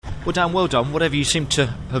Well, Dan, well done. Whatever you seem to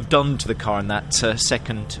have done to the car in that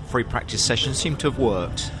second free practice session seemed to have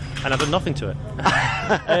worked. And I've done nothing to it.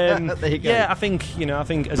 There you go. Yeah, I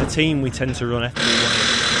think as a team we tend to run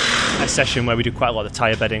FP1 a session where we do quite a lot of the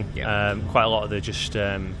tyre bedding, quite a lot of the just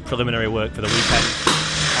preliminary work for the weekend.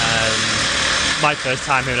 My first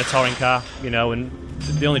time in a touring car, and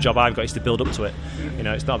the only job I've got is to build up to it.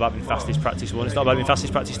 It's not about being fastest practice 1, it's not about being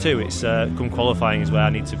fastest practice 2. It's come qualifying is where I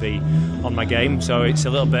need to be on my game. So it's a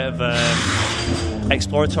little bit of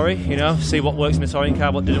exploratory, see what works in a touring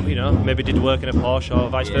car, what didn't, maybe did work in a Porsche or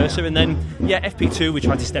vice versa. And then FP2 we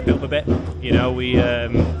tried to step it up a bit. We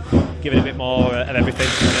give it a bit more of everything.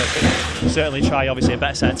 Certainly try obviously a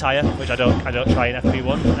better set of tyre, which I don't try in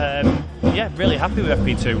FP1. Really happy with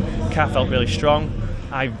FP2. Car felt really strong.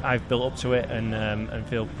 I've built up to it and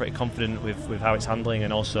feel pretty confident with how it's handling,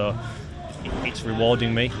 and also it's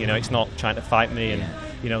rewarding me. It's not trying to fight me, and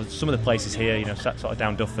some of the places here, sort of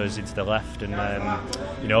down Duffers into the left and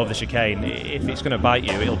over the chicane. If it's going to bite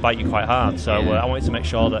you, it'll bite you quite hard. So I wanted to make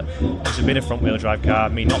sure that this has been a front wheel drive car,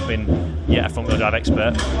 me not been yet a front wheel drive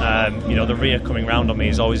expert. The rear coming round on me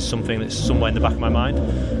is always something that's somewhere in the back of my mind.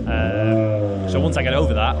 So once I get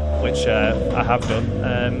over that, which I have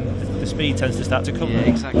done, the speed tends to start to come. Yeah,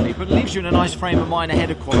 exactly. But it leaves you in a nice frame of mind ahead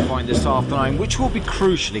of qualifying this afternoon, which will be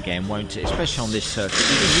crucial again, won't it? Especially on this circuit.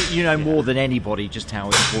 You know more than anybody just how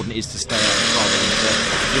important it is to stay out front.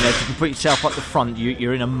 And, if you can put yourself up the front,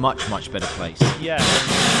 you're in a much, much better place. Yeah.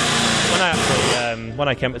 When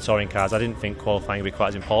I came to touring cars, I didn't think qualifying would be quite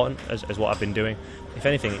as important as what I've been doing. If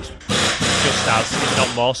anything, it's just as, if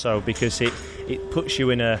not more so, because it puts you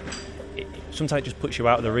in sometimes it just puts you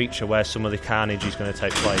out of the reach of where some of the carnage is going to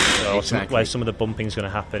take place, or where some of the bumping is going to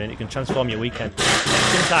happen, and it can transform your weekend.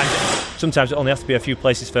 Sometimes it only has to be a few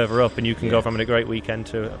places further up, and you can go from a great weekend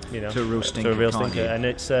to a real stinker. And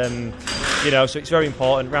it's so it's very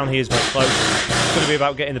important. Round here is very close. It's going to be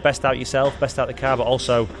about getting the best out of yourself, best out of the car, but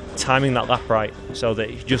also timing that lap right so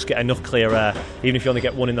that you just get enough clear air, even if you only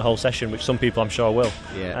get one in the whole session, which some people I'm sure will.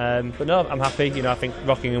 But no, I'm happy. I think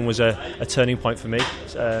Rockingham was a turning point for me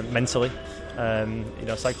mentally.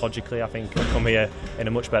 Psychologically, I think I've come here in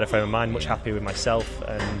a much better frame of mind, much happier with myself,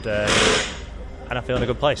 and I feel in a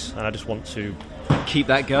good place. And I just want to keep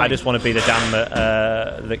that going. I just want to be the Dan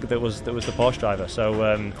that was the Porsche driver. So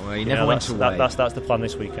you never went away. That's the plan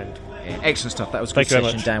this weekend. Yeah, excellent stuff. That was a good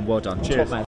session, Dan. Well done. Cheers.